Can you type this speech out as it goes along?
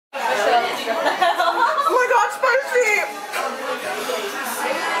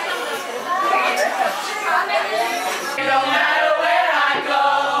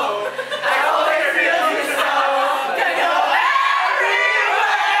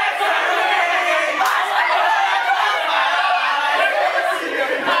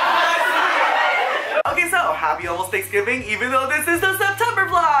almost Thanksgiving, even though this is the September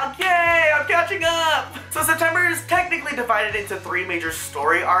vlog. Yay, I'm catching up. So September is technically divided into 3 major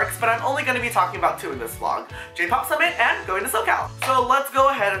story arcs, but I'm only going to be talking about 2 in this vlog. J-Pop Summit and going to SoCal. So let's go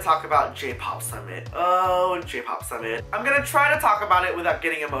ahead and talk about J-Pop Summit. Oh, J-Pop Summit. I'm going to try to talk about it without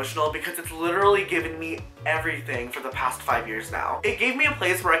getting emotional because it's literally given me everything for the past 5 years now. It gave me a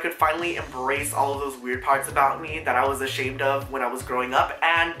place where I could finally embrace all of those weird parts about me that I was ashamed of when I was growing up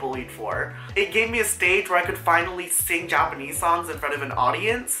and bullied for. It gave me a stage where I could finally sing Japanese songs in front of an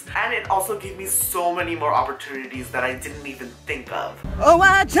audience, and it also gave me so many more opportunities that I didn't even think of. Oh,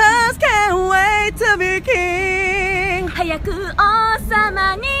 I just can't wait to be king. 早く王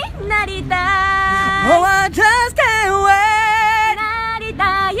様になりたい. Oh, I just can't wait なり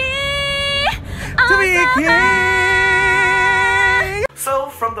たい to be king. So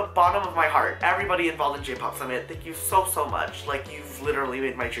from the bottom of my heart, everybody involved in J-Pop Summit, thank you so much. Like, you've literally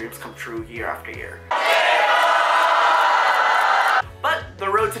made my dreams come true year after year. But the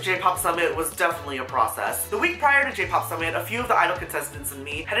road to J-Pop Summit was definitely a process. The week prior to J-Pop Summit, a few of the idol contestants and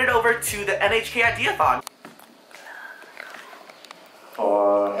me headed over to the NHK Ideathon.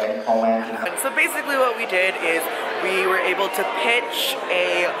 And so basically what we did is we were able to pitch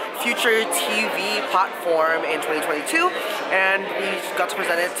a future TV platform in 2022, and we got to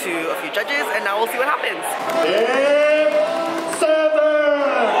present it to a few judges, and now we'll see what happens.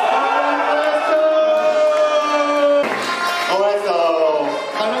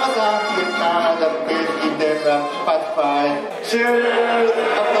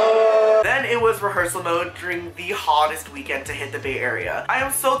 Then it was rehearsal mode during the hottest weekend to hit the Bay Area. I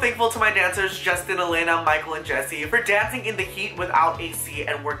am so thankful to my dancers Justin, Elena, Michael, and Jesse for dancing in the heat without AC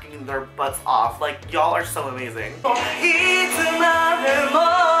and working their butts off. Like, y'all are so amazing. They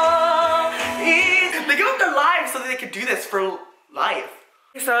give up their lives so that they could do this for life.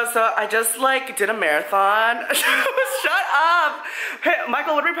 So I just like did a marathon. Shut up! Hey,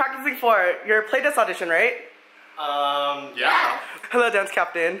 Michael, what are we practicing for? Your playlist audition, right? Yeah. Hello, dance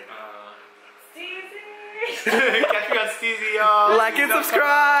captain. Catch me on Steezy, y'all. Like and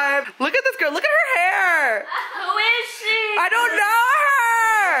subscribe. Look at this girl. Look at her hair. Who is she? I don't know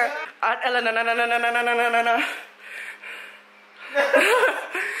her.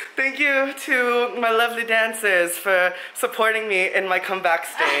 Thank you to my lovely dancers for supporting me in my comeback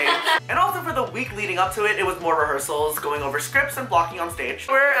stage. And also for the week leading up to it, it was more rehearsals, going over scripts and blocking on stage.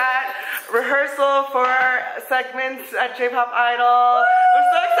 We're at rehearsal for segments at J-Pop Idol. I'm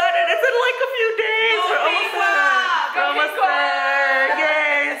so excited. It's in like a few days. We're almost there. We're almost there.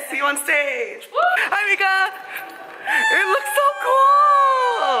 Yay. See you on stage. Hi, Mika. It looks so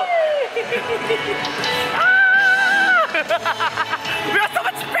cool. We have so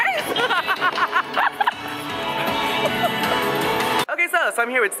much space! Okay, so I'm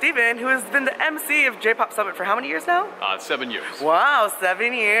here with Steven, who has been the MC of J-Pop Summit for how many years now? 7 years. Wow,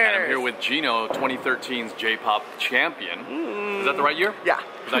 7 years. And I'm here with Gino, 2013's J-Pop champion. Is that the right year? Yeah.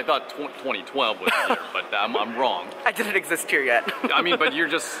 Because I thought 2012 was the year, but I'm wrong. I didn't exist here yet. I mean, but you're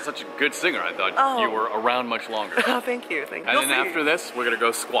just such a good singer. I thought you were around much longer. Oh, thank you, thank you. And then after this, we're gonna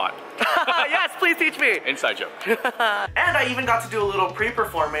go squat. Yes, please teach me. Inside joke. And I even got to do a little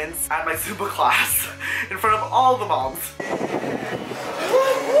pre-performance at my Zumba class in front of all the moms.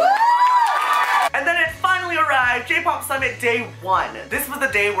 And then it finally arrived, J-Pop Summit Day 1. This was the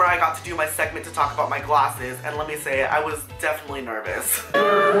day where I got to do my segment to talk about my glasses, and let me say, I was definitely nervous.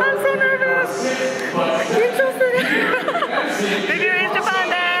 I'm so nervous! Babyraids Japan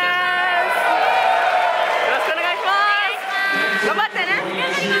desu! Yoroshiku onegaishimasu! Ganbatte ne!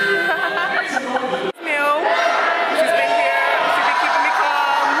 Mew. She's been here, she's been keeping me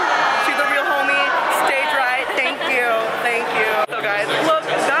calm. She's a real homie. Stage right, thank you, thank you. So guys, look,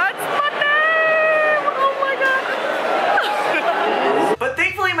 that's my name! Oh my god! But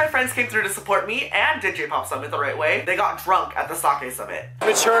thankfully my friends came through to support me and did J-Pop Summit the right way. They got drunk at the sake summit.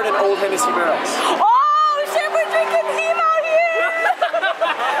 Matured and old Hennessy barrels. Oh shit, we're drinking heme out here!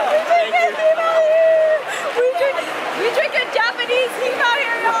 We're drinking heme out here! We drinking Japanese heme out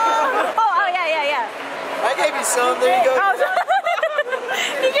here, y'all! Oh, yeah. I gave you some, there you go.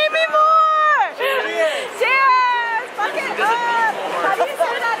 He gave me more! Cheers! Fuck it up! How do you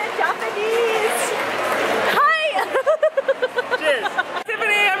say that in Japanese? Hi! Cheers!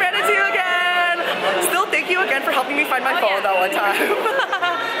 Tiffany, I'm ready to you again! Still thank you again for helping me find my phone that one time.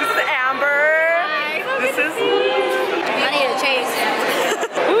 This is Amber. Hi. This is... I need a chase.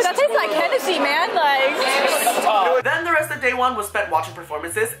 Ooh, that tastes like Hennessy, man. Like... Then the rest of day 1 was spent watching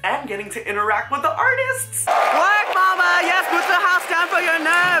performances and getting to interact with the artists. Work, mama! Yes, put the house down for your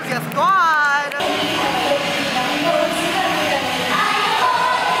nerves. Yes, God!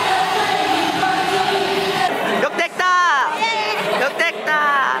 Yotte!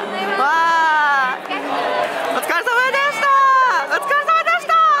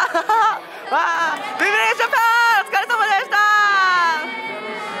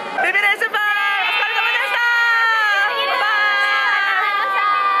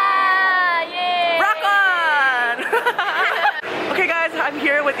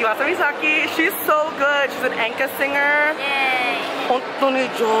 Iwasa Misaki. She's so good. She's an enka singer. Yay! 本当に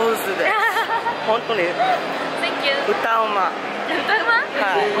上手です。本当に Thank you. 歌うま。歌うま？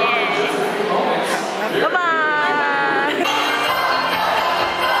はい。バイバイ。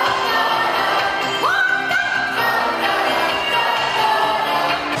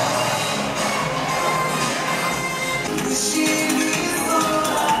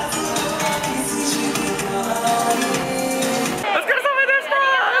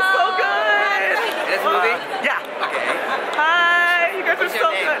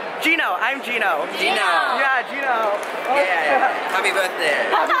Gino, I'm Gino. Gino. Yeah, Gino. Yeah. Happy birthday.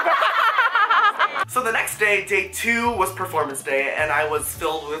 So the next day, day 2, was performance day, and I was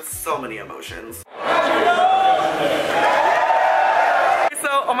filled with so many emotions.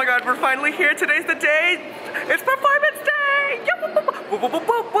 So, oh my god, we're finally here. Today's the day. It's performance day!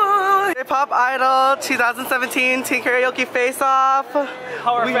 J-Pop Idol 2017 Teen Karaoke Face Off.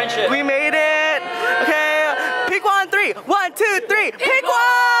 Power of friendship. We made it. Okay, pick one, 3. 1, 2, 3. Pick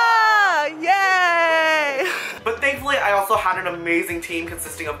one! Yay! But thankfully, I also had an amazing team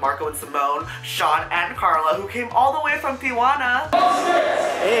consisting of Marco and Simone, Sean and Carla, who came all the way from Tijuana.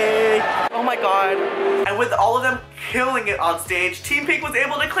 Hey! Oh my god. And with all of them killing it on stage, Team Pink was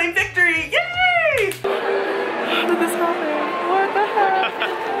able to claim victory! Yay! How did this happen? What the heck?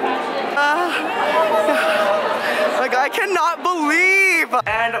 Like, I cannot believe!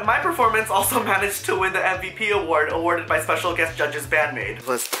 And my performance also managed to win the MVP award, awarded by special guest judges Band-Maid.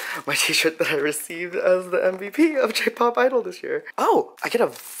 Was my t-shirt that I received as the MVP of J-Pop Idol this year. Oh, I get a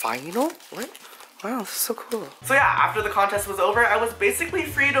vinyl? What? Wow, this is so cool. So yeah, after the contest was over, I was basically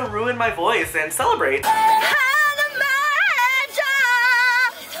free to ruin my voice and celebrate.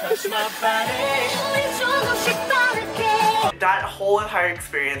 That whole entire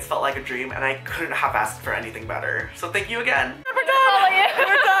experience felt like a dream, and I couldn't have asked for anything better. So thank you again. We're done!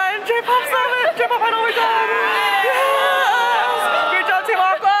 We're done! J-Pop Summit! J-Pop Idol, we're done! Yes! Good job, Team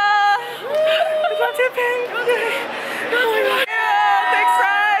Aqua! Good job, Team Pink! Yeah, thanks,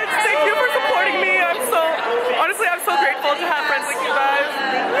 friends! Thank you for supporting me. Honestly, I'm so grateful to have friends like you guys.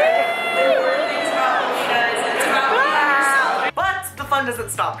 Fun doesn't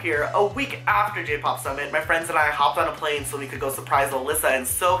stop here. A week after J-Pop Summit, my friends and I hopped on a plane so we could go surprise Alyssa in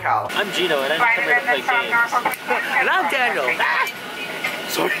SoCal. I'm Gino and I'm here to play games. And I'm Daniel.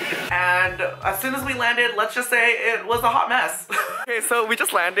 Sorry. And as soon as we landed, let's just say it was a hot mess. Okay, so we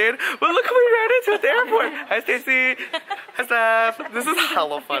just landed, but look who we ran into at the airport. Hi, Stacey. Hi, Steph. This is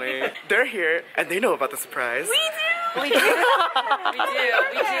hella funny. They're here, and they know about the surprise. We do. We do.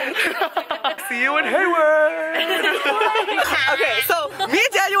 We do. See you in Hayward. Okay, so me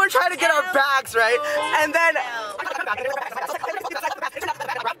and Daniel were trying to get our bags, right? And then...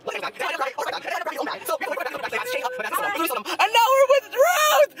 And now we're with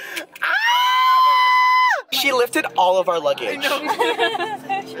Ruth! Ah! She lifted all of our luggage. It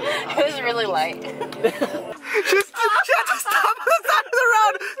was really light. She had to stop on the side of the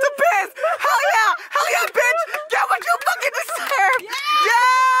road to piss! Hell yeah! Hell yeah, bitch! Get what you fucking deserve!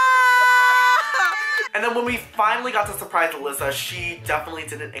 Yeah! And then when we finally got to surprise Alyssa, she definitely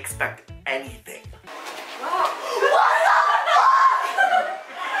didn't expect anything.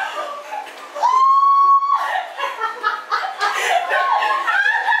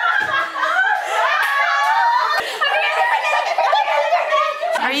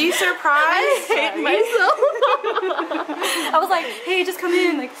 Are you surprised? I hate myself. I was like, hey, just come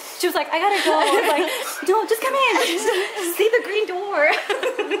in. Like, she was like, I gotta go. I was like, no, just come in. Just see the green door.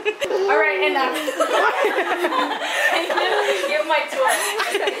 All right, enough. Give my tour.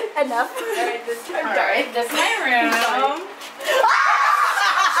 Enough. All right, this is my room.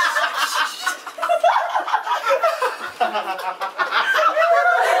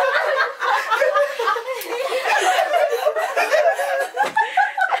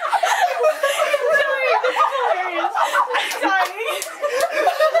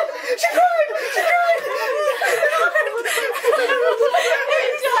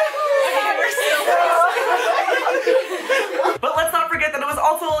 But let's not forget that it was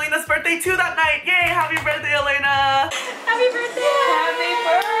also Elena's birthday too that night. Yay! Happy birthday, Elena! Happy birthday! Happy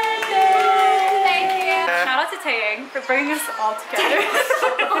birthday! Thank you. Shout out to Taeyang for bringing us all together.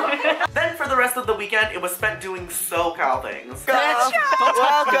 Then for the rest of the weekend, it was spent doing SoCal things.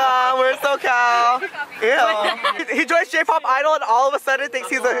 Welcome, we're SoCal. Ew. He joins J-Pop Idol and all of a sudden thinks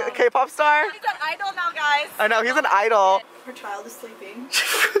he's a K-pop star. He's an idol now, guys. I know, he's an idol. Her child is sleeping.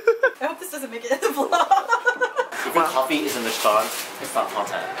 I hope this doesn't make it in the vlog. If your coffee is in the star, it's not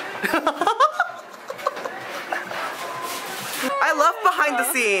content. I love behind the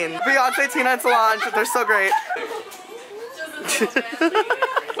scenes. Beyonce, Tina, and Solange, they're so great.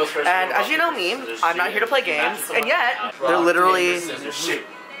 And as you know me, I'm not here to play games, and yet they're literally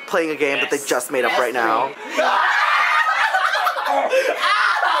playing a game that they just made up right now.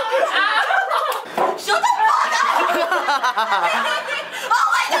 Shut the fuck up! Oh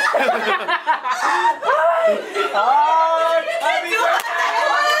my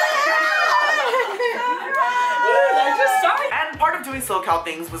And part of doing SoCal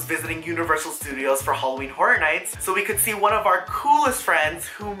things was visiting Universal Studios for Halloween Horror Nights, so we could see one of our coolest friends,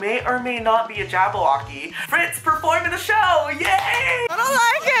 who may or may not be a Jabberwocky, Fritz, perform in the show! Yay! I don't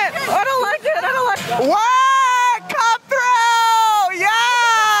like it! I don't like it! I don't like it! What? Come through!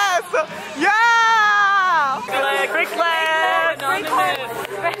 Yes! Yeah! Quick clap!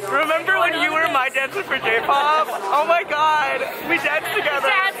 Remember when you were my dancer for J-pop? Oh my god! We danced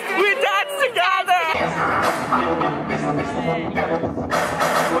together! We danced together!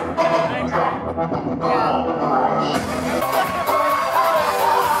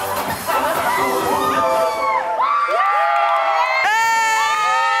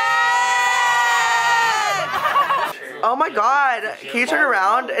 Oh my god! Can you turn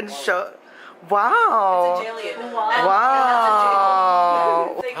around and show? Wow!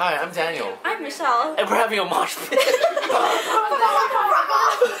 Wow! Hi, I'm Daniel. I'm Michelle. And we're having a mosh pit.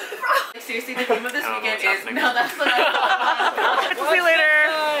 Seriously, the theme of this weekend is no, that's what I See you later!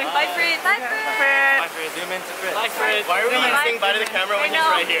 Bye, Fritz. Bye, Fritz. Bye, Fritz. Zoom into Fritz. Bye, Fritz. Why are we saying bye to the camera when he's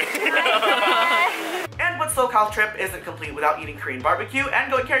right here? And what SoCal trip isn't complete without eating Korean barbecue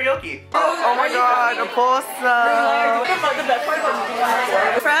and going karaoke? Oh my god, a posa!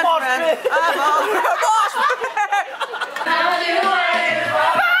 Friend.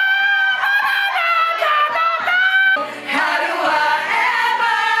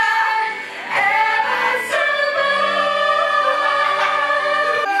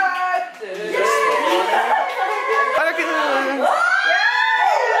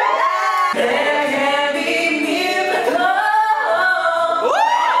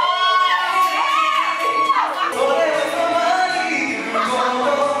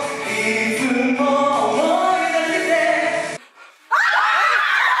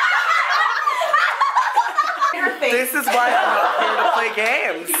 This is why I'm not here to play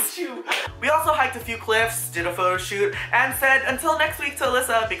games. We also hiked a few cliffs, did a photo shoot, and said until next week to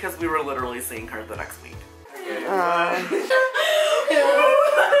Alyssa because we were literally seeing her the next week.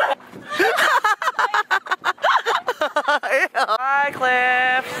 Bye,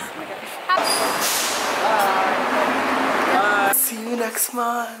 cliffs. See you next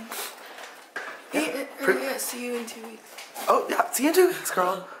month. Yeah, see you in 2 weeks. Oh, yeah, see you in 2 weeks,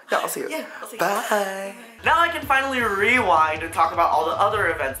 girl. Yeah, I'll see you. Yeah, I'll see you. Bye. Now I can finally rewind and talk about all the other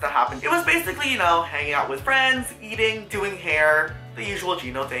events that happened. It was basically, you know, hanging out with friends, eating, doing hair, the usual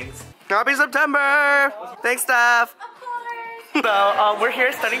Gino things. Happy September! Thanks, Steph. So, we're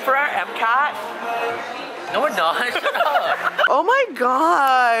here studying for our MCAT. No, we're not. Shut up. Oh my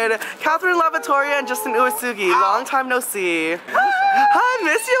god! Catherine Lavatoria and Justin Uesugi, long time no see. Hi,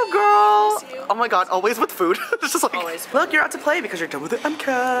 miss you, girl! Miss you. Oh my god, always with food. It's just like, Always. look, you're out to play because you're done with the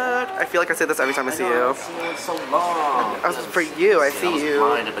MCAT. I feel like I say this every time I see you. I've seen it so long. For you, I see you.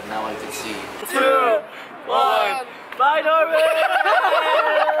 Blinded, but now I can see. 2, 1, bye, Norman!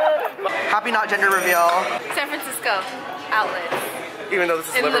 Happy not gender reveal. San Francisco outlet. Even though this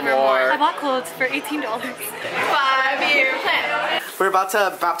is In Livermore. I bought clothes for $18. 5-year plan. We're about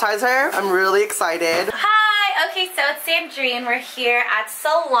to baptize her. I'm really excited. Hi, okay, so it's Sandrine. We're here at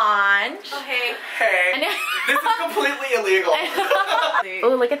Solange. Oh, hey. Hey, this is completely illegal.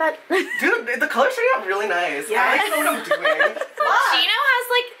 Oh, look at that. Dude, the color's turning out really nice. I like know what I'm doing. Gino has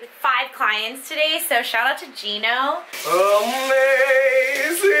like 5 clients today, so shout out to Gino. Amazing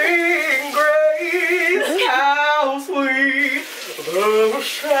grace, how sweet the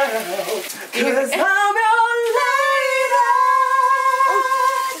sound. 'Cause I'm your lady,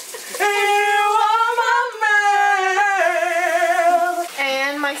 and you are my man.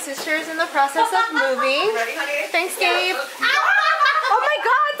 And my sister is in the process of moving. Ready, honey? Thanks, Gabe. Oh my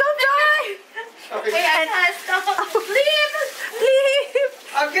god, don't die! Okay. Hey, stop. Leave!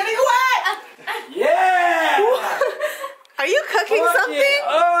 I'm getting wet! Yeah! Are you cooking something?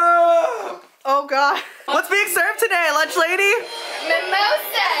 Oh god. What's being served today, lunch lady?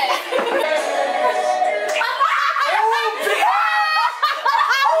 Mimosas!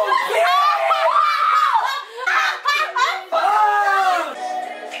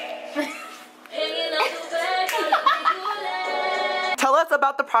 Tell us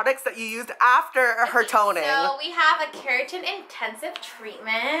about the products that you used after her toning. So we have a keratin intensive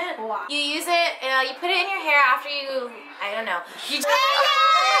treatment. Wow. You use it, you put it in your hair after you, I don't know. You just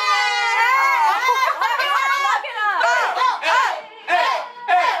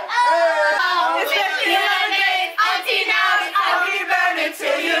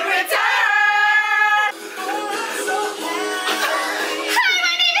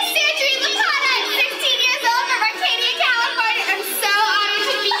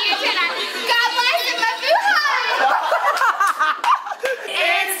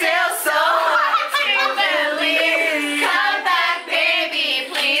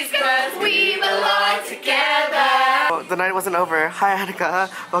night wasn't over. Hi Annika,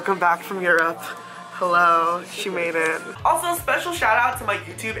 welcome back from Europe. Hello, she made it. Also, special shout out to my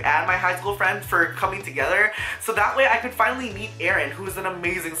YouTube and my high school friends for coming together so that way I could finally meet Erin, who is an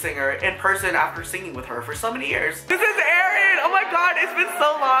amazing singer, in person after singing with her for so many years. This is Erin! Oh my god, it's been so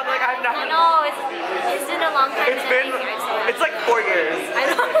long. Like I've never. I know, it's been a long time. It's like 4 years. I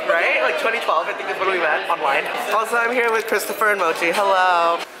know. Right? Like 2012, I think is when we met online. Also, I'm here with Christopher and Mochi.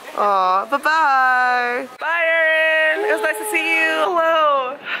 Hello. Aw, bye-bye. Bye, Erin. It was nice to see you.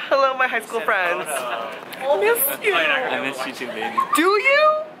 Hello. Hello, my high school friends. I miss you. I miss you too, baby. Do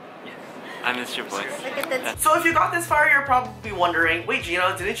you? I missed your voice. So if you got this far, you're probably wondering, wait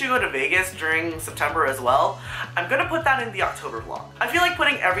Gino, didn't you go to Vegas during September as well? I'm gonna put that in the October vlog. I feel like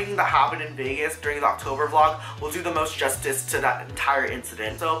putting everything that happened in Vegas during the October vlog will do the most justice to that entire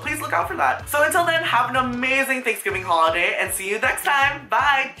incident. So please look out for that. So until then, have an amazing Thanksgiving holiday and see you next time.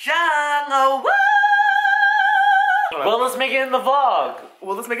 Bye, Jang. Oh, Well, let's make it in the vlog.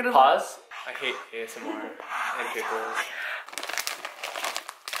 well, let's make it a Pause. I hate ASMR and pickles.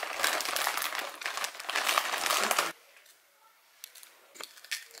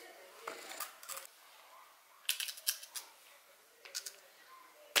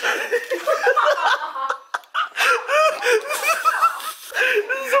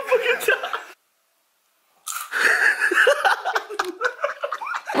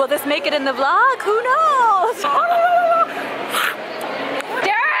 Will this make it in the vlog? Who knows?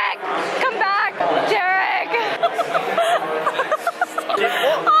 Derek! Come back! Derek!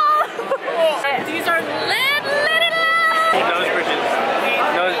 These are lit! Nose bridges.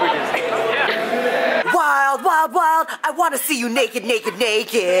 Nose bridges. Yeah. Wild, wild, wild, I want to see you naked, naked,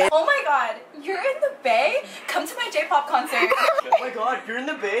 naked. Oh my god, you're in the Bay? Come to my J-pop concert. Oh my god, you're in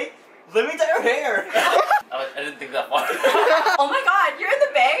the Bay? Let me dye your hair. I didn't think that far. Oh my god, you're in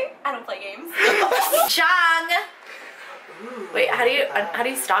the Bay? I don't play games. Jang! Wait, how do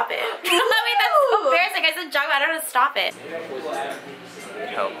you stop it? Wait, that's so embarrassing. I said Jang, I don't know how to stop it.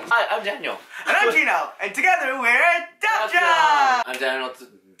 Help. Hi, I'm Daniel. And I'm Gino, and together we're Dapja! I'm Daniel.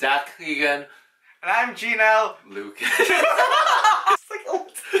 Dak Egan. And I'm Gino. Luke.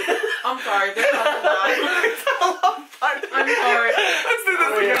 I'm sorry, there's nothing wrong. I'm sorry. Let's do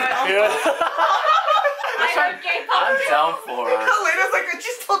this again. I heard K-pop. I'm down for it. Elena's like,